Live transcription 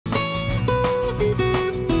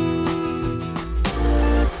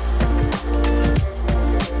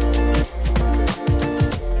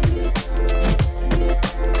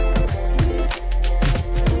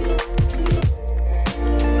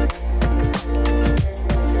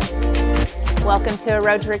Welcome to A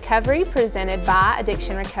Road to Recovery presented by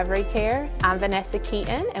Addiction Recovery Care. I'm Vanessa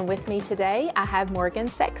Keaton, and with me today I have Morgan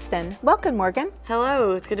Sexton. Welcome, Morgan.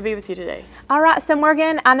 Hello, it's good to be with you today. All right, so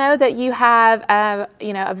Morgan, I know that you have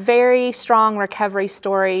a very strong recovery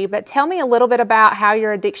story, but tell me a little bit about how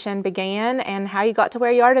your addiction began and how you got to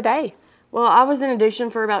where you are today. Well, I was in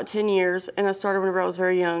addiction for about 10 years, and I started whenever I was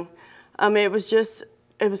very young.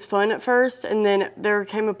 It was fun at first, and then there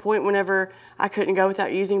came a point whenever I couldn't go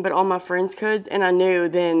without using, but all my friends could, and I knew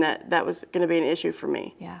then that was going to be an issue for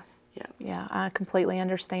me. Yeah, I completely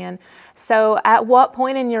understand. So at what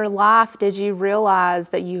point in your life did you realize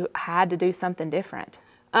that you had to do something different?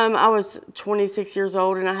 I was 26 years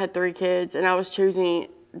old, and I had 3 kids, and I was choosing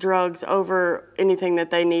drugs over anything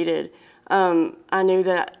that they needed. I knew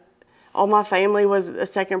that all my family was a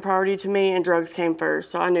second priority to me, and drugs came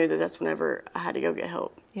first, so I knew that that's whenever I had to go get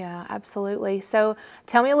help. Yeah, absolutely. So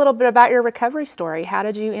tell me a little bit about your recovery story. How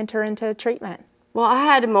did you enter into treatment? Well, I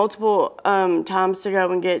had multiple times to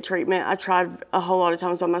go and get treatment. I tried a whole lot of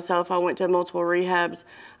times by myself. I went to multiple rehabs.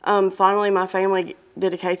 Finally, my family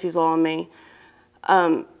did a Casey's Law on me.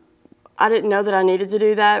 I didn't know that I needed to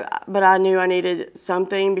do that, but I knew I needed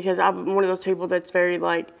something because I'm one of those people that's very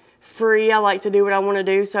free. I like to do what I want to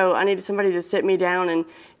do, so I needed somebody to sit me down and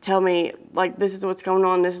tell me, this is what's going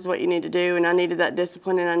on, this is what you need to do, and I needed that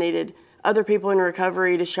discipline, and I needed other people in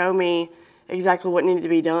recovery to show me exactly what needed to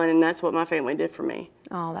be done, and that's what my family did for me.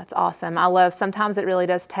 Oh, that's awesome. I love, sometimes it really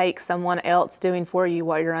does take someone else doing for you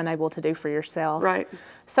what you're unable to do for yourself. Right.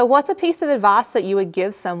 So what's a piece of advice that you would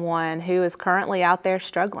give someone who is currently out there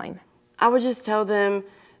struggling? I would just tell them,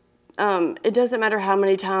 it doesn't matter how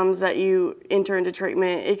many times that you enter into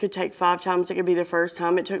treatment. It could take 5 times. It could be the first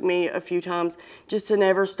time. It took me a few times, just to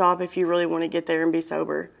never stop if you really want to get there and be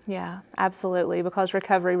sober. Yeah, absolutely, because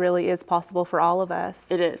recovery really is possible for all of us.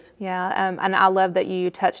 It is. Yeah, and I love that you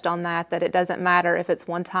touched on that it doesn't matter if it's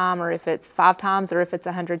 1 time or if it's 5 times or if it's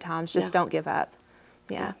 100 times. Just don't give up.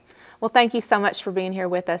 Yeah. Well, thank you so much for being here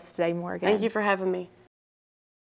with us today, Morgan. Thank you for having me.